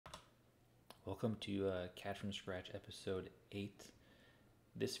Welcome to CAD from Scratch episode 8.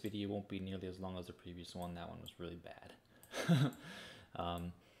 This video won't be nearly as long as the previous one. That one was really bad.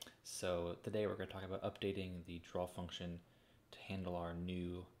 So today we're going to talk about updating the draw function to handle our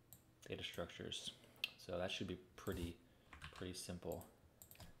new data structures. So that should be pretty simple.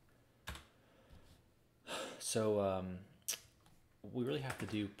 So we really have to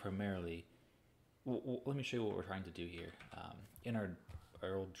do primarily, let me show you what we're trying to do here. In our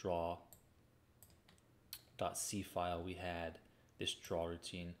old draw.c file, we had this draw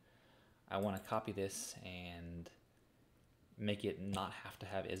routine. I want to copy this and make it not have to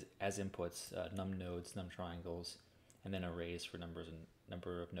have as inputs num nodes, num triangles, and then arrays for number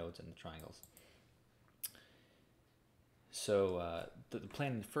of nodes and the triangles. So the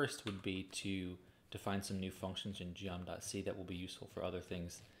plan first would be to define some new functions in geom.c that will be useful for other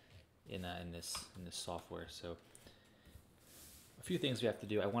things in this software. So a few things we have to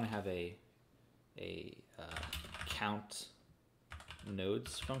do. I want to have a count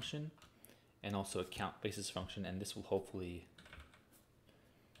nodes function and also a count basis function, and this will hopefully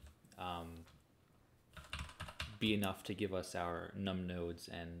be enough to give us our num nodes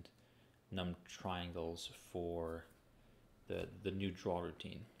and num triangles for the new draw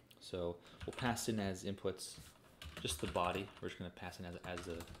routine. So we'll pass in as inputs just the body. We're just going to pass in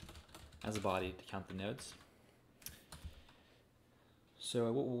as a body to count the nodes. So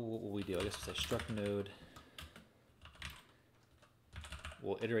what will we do? I guess we'll say struct node.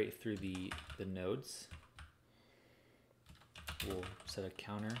 We'll iterate through the nodes. We'll set a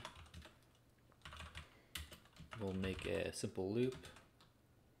counter. We'll make a simple loop.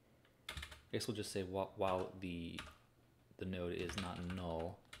 I guess we'll just say while the node is not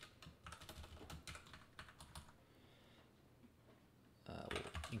null. We'll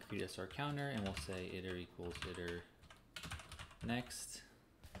increase our counter and we'll say iter equals iter next.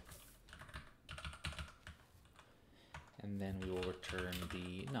 And then we will return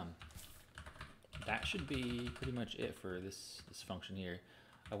the num. That should be pretty much it for this function here.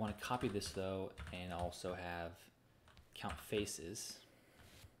 I want to copy this though and also have count faces.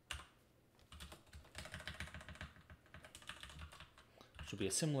 Which will be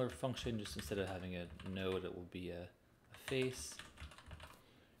a similar function, just instead of having a node, it will be a face.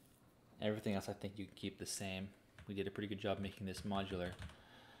 Everything else I think you can keep the same. We did a pretty good job making this modular.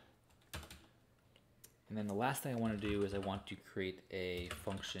 And then the last thing I want to do is I want to create a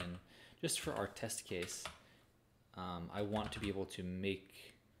function just for our test case. I want to be able to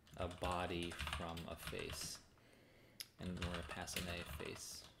make a body from a face. And we're going to pass in a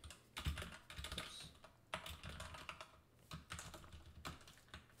face. Oops.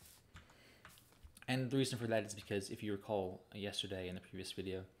 And the reason for that is because if you recall yesterday in the previous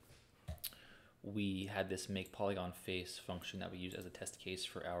video, we had this make polygon face function that we use as a test case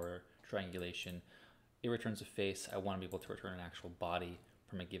for our triangulation. It returns a face. I want to be able to return an actual body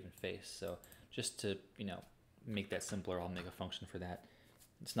from a given face. So just to make that simpler, I'll make a function for that.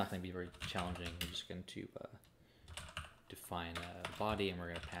 It's not going to be very challenging. We're just going to define a body, and we're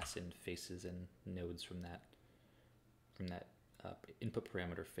going to pass in faces and nodes from that input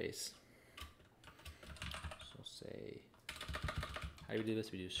parameter face. So we'll say, how do we do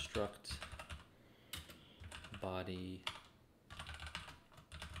this? We do struct body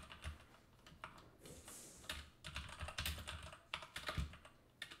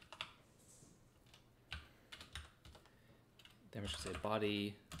then we're just going to say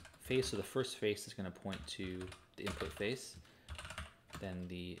body face. So the first face is going to point to the input face. Then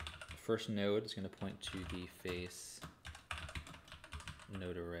the first node is going to point to the face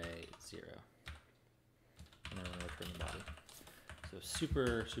node array 0. And then we're going to return the body. So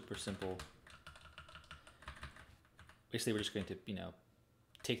super simple. Basically, we're just going to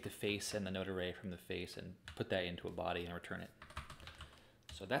take the face and the node array from the face and put that into a body and return it.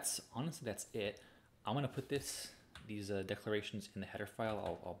 So honestly that's it. I'm going to put these declarations in the header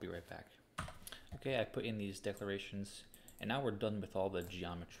file. I'll be right back. Okay, I put in these declarations, and now we're done with all the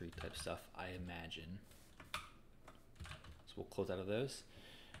geometry type stuff, I imagine. So we'll close out of those.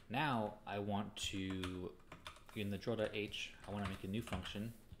 Now I want to, in the draw.h, I want to make a new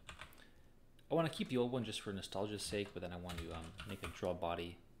function. I want to keep the old one just for nostalgia's sake, but then I want to make a draw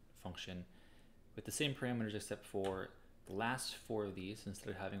body function with the same parameters except for the last 4 of these.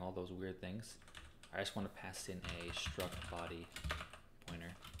 Instead of having all those weird things, I just want to pass in a struct body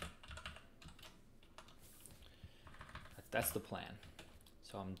pointer. That's the plan.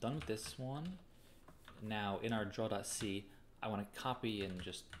 So I'm done with this one. Now in our draw.c, I want to copy and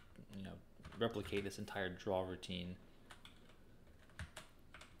just replicate this entire draw routine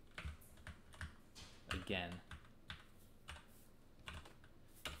again.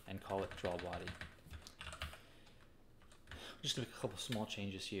 and call it draw body. Just a couple small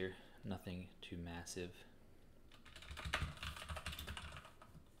changes here, nothing too massive.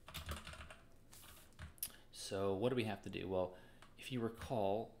 So what do we have to do? Well, if you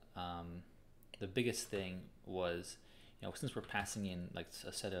recall, the biggest thing was, since we're passing in like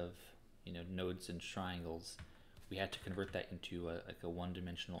a set of, nodes and triangles, we had to convert that into like a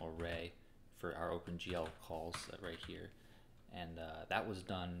one-dimensional array for our OpenGL calls right here. And that was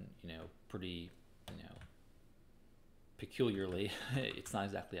done, pretty, peculiarly. It's not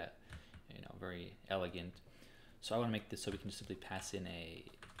exactly, very elegant. So I want to make this so we can just simply pass in a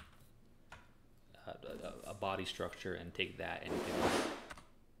body structure and take that and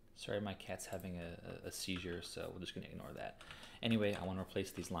sorry, my cat's having a seizure, so we're just going to ignore that. Anyway, I want to replace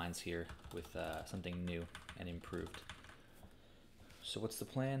these lines here with something new and improved. So what's the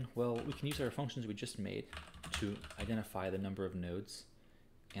plan? Well, we can use our functions we just made to identify the number of nodes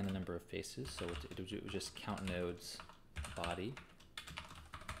and the number of faces. So it would just count nodes, body,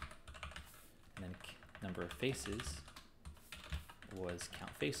 and then number of faces was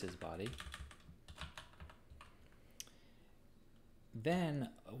count faces, body. Then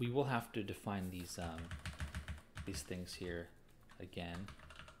we will have to define these things here again.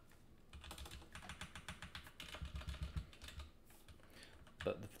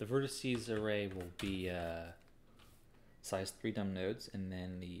 But the vertices array will be size 3 num nodes, and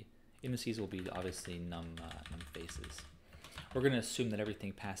then the indices will be obviously num faces. We're going to assume that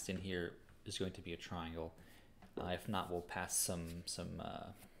everything passed in here is going to be a triangle. If not, we'll pass some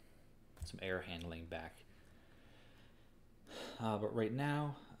error handling back. But right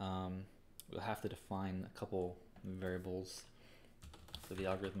now, we'll have to define a couple variables for the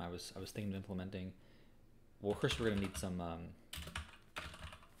algorithm I was thinking of implementing. Well, first we're going to need some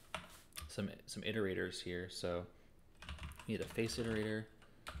iterators here. So we need a face iterator.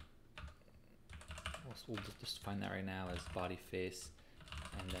 We'll just define that right now as body face,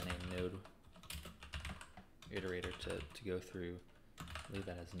 and then a node iterator to go through. Leave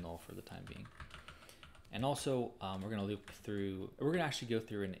that as null for the time being. And also, we're going to loop through. We're going to actually go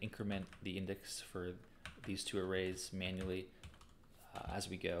through and increment the index for these two arrays manually as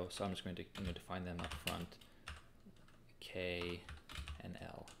we go. So I'm just going to define them up front, K and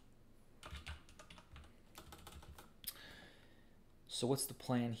L. So what's the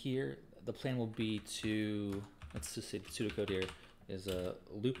plan here? The plan will be to, let's just say the pseudocode here is a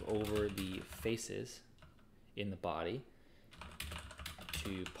loop over the faces in the body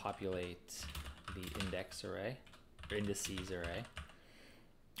to populate the index array, or indices array.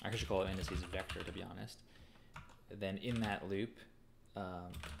 I should call it indices vector, to be honest. Then in that loop,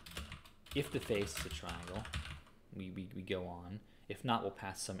 if the face is a triangle, we go on. If not, we'll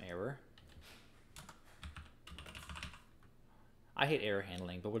pass some error. I hate error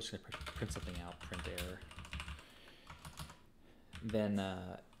handling, but we're just going to print something out, print error. Then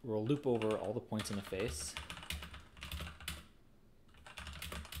we'll loop over all the points in the face.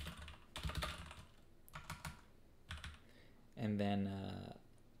 And then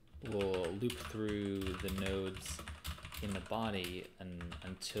we'll loop through the nodes in the body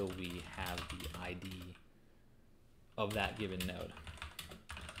until we have the ID of that given node.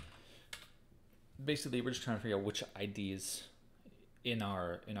 Basically, we're just trying to figure out which IDs in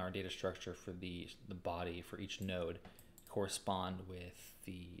our data structure for the body for each node correspond with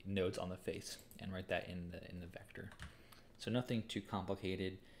the nodes on the face, and write that in the vector. So nothing too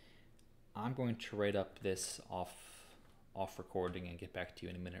complicated. I'm going to write up this off recording and get back to you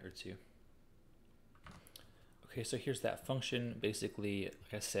in a minute or two. Okay, so here's that function. Basically,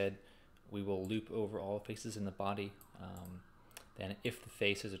 like I said, we will loop over all the faces in the body. Then if the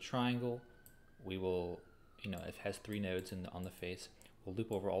face is a triangle, we will, if it has 3 nodes on the face, we'll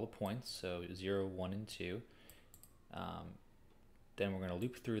loop over all the points, so 0, 1, and 2. Then we're going to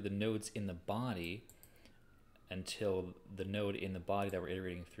loop through the nodes in the body until the node in the body that we're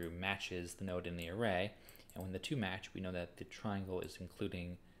iterating through matches the node in the array. And when the two match, we know that the triangle is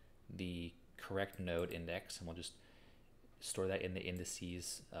including the correct node index, and we'll just store that in the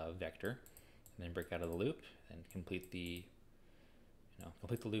indices vector, and then break out of the loop and complete the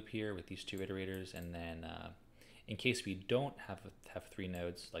loop here with these 2 iterators. And then in case we don't have 3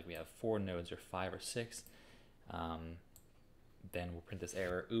 nodes, like we have 4 nodes or 5 or 6, then we'll print this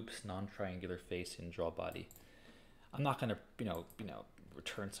error: oops, non-triangular face in draw body. I'm not going to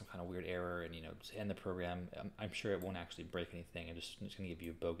return some kind of weird error and just end the program. I'm sure it won't actually break anything. I'm just going to give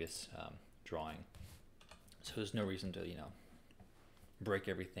you a bogus drawing. So there's no reason to break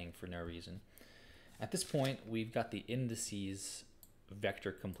everything for no reason. At this point, we've got the indices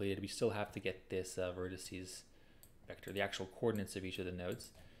vector completed. We still have to get this vertices vector, the actual coordinates of each of the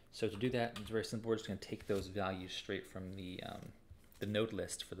nodes. So to do that, it's very simple. We're just going to take those values straight from the node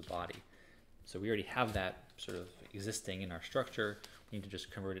list for the body. So we already have that sort of existing in our structure. We need to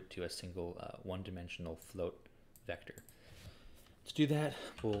just convert it to a single one-dimensional float vector. To do that,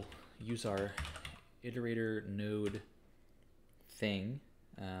 we'll use our iterator node thing.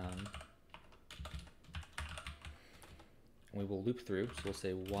 And we will loop through. So we'll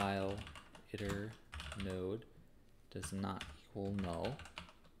say while iter node does not equal null.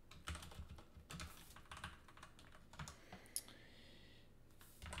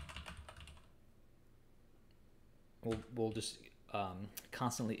 We'll just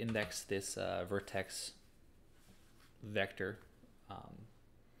constantly index this vertex vector at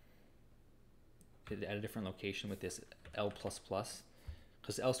a different location with this L++,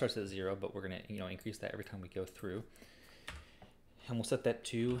 because L starts at 0, but we're going to increase that every time we go through. And we'll set that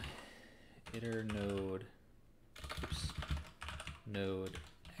to iter node, node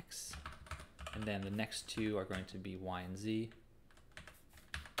x, and then the next two are going to be y and z.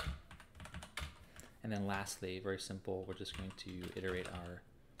 And then lastly, very simple, we're just going to iterate our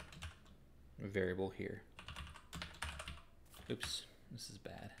variable here. Oops, this is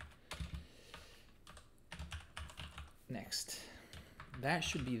bad. Next, that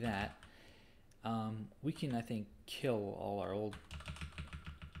should be that. We can, I think, kill all our old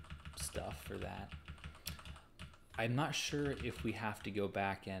stuff for that. I'm not sure if we have to go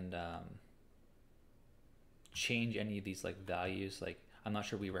back and change any of these like values. Like, I'm not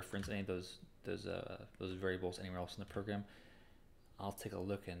sure we reference any of those variables anywhere else in the program. I'll take a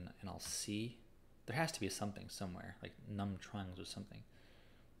look and I'll see. There has to be something somewhere, like num triangles or something.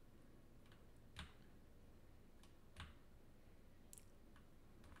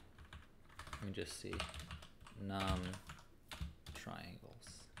 Let me just see. Num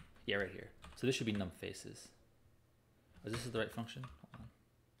triangles. Yeah, right here. So this should be num faces. Oh, is this the right function? Hold on.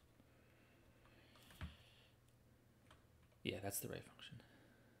 Yeah, that's the right function.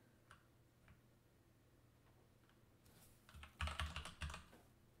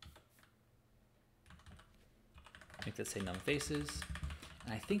 Make that say num faces.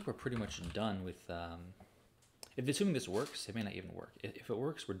 And I think we're pretty much done with, if assuming this works, it may not even work. If it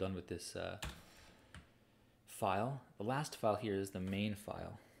works, we're done with this file. The last file here is the main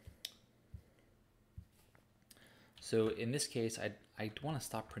file. So in this case, I want to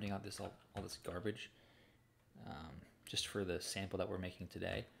stop printing out all this garbage, just for the sample that we're making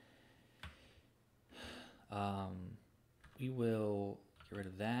today. We will get rid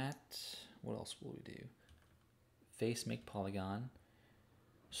of that. What else will we do? Face make polygon.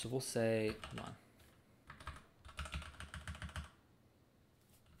 So we'll say, hold on.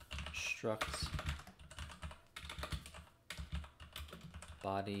 Struct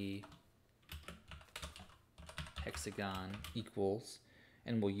body hexagon equals,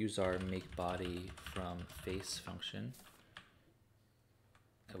 and we'll use our make body from face function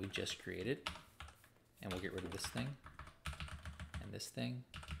that we just created, and we'll get rid of this thing and this thing.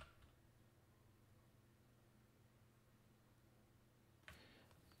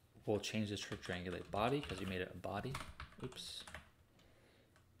 We'll change this to triangulate body because we made it a body. Oops.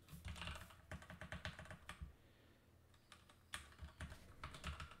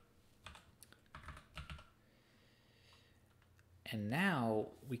 And now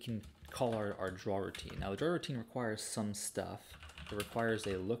we can call our draw routine. Now the draw routine requires some stuff. It requires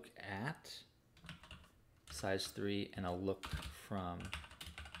a look at size 3 and a look from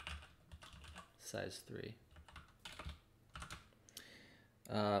size 3.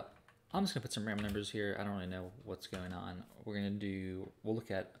 I'm just gonna put some random numbers here. I don't really know what's going on. We'll look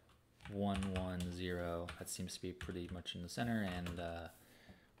at 1, 1, 0. That seems to be pretty much in the center, and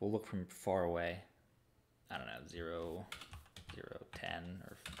we'll look from far away. I don't know, 0, 0, 10,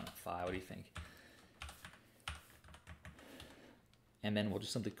 or 5. What do you think? And then we'll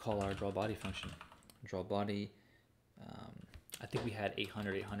just simply call our draw body function. Draw body. I think we had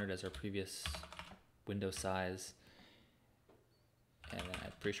 800, 800 as our previous window size. And then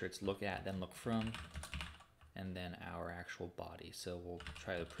I'm pretty sure it's look at, then look from, and then our actual body. So we'll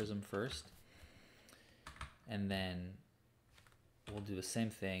try the prism first, and then we'll do the same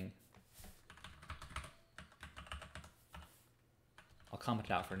thing. I'll comment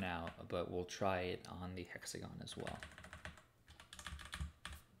it out for now, but we'll try it on the hexagon as well.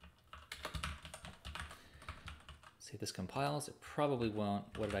 See if this compiles. It probably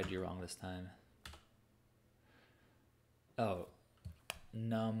won't. What did I do wrong this time? Oh.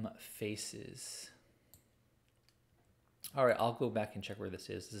 Num faces. All right, I'll go back and check where this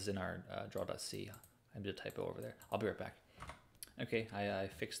is. This is in our draw.c. I did a typo over there. I'll be right back. Okay, I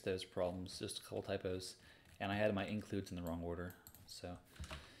fixed those problems, just a couple typos, and I had my includes in the wrong order. So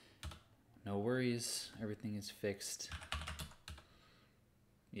no worries, everything is fixed.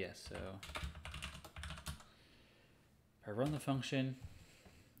 Yeah, so if I run the function,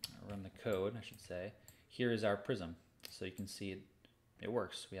 I run the code, I should say, here is our prism. So you can see it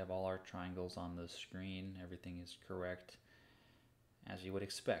works. We have all our triangles on the screen. Everything is correct, as you would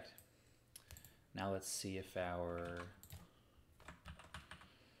expect. Now let's see if our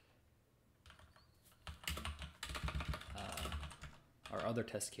other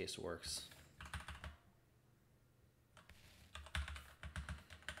test case works.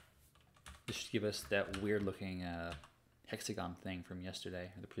 This should give us that weird looking hexagon thing from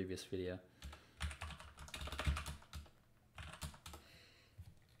yesterday, or the previous video.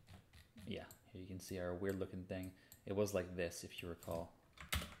 Yeah, here you can see our weird looking thing. It was like this, if you recall.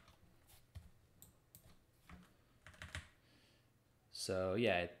 So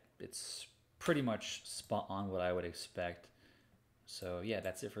yeah, it's pretty much spot on what I would expect. So yeah,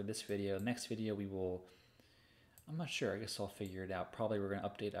 that's it for this video. Next video we will, I'm not sure, I guess I'll figure it out. Probably we're going to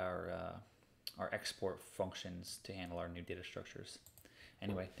update our export functions to handle our new data structures.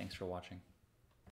 Anyway, thanks for watching.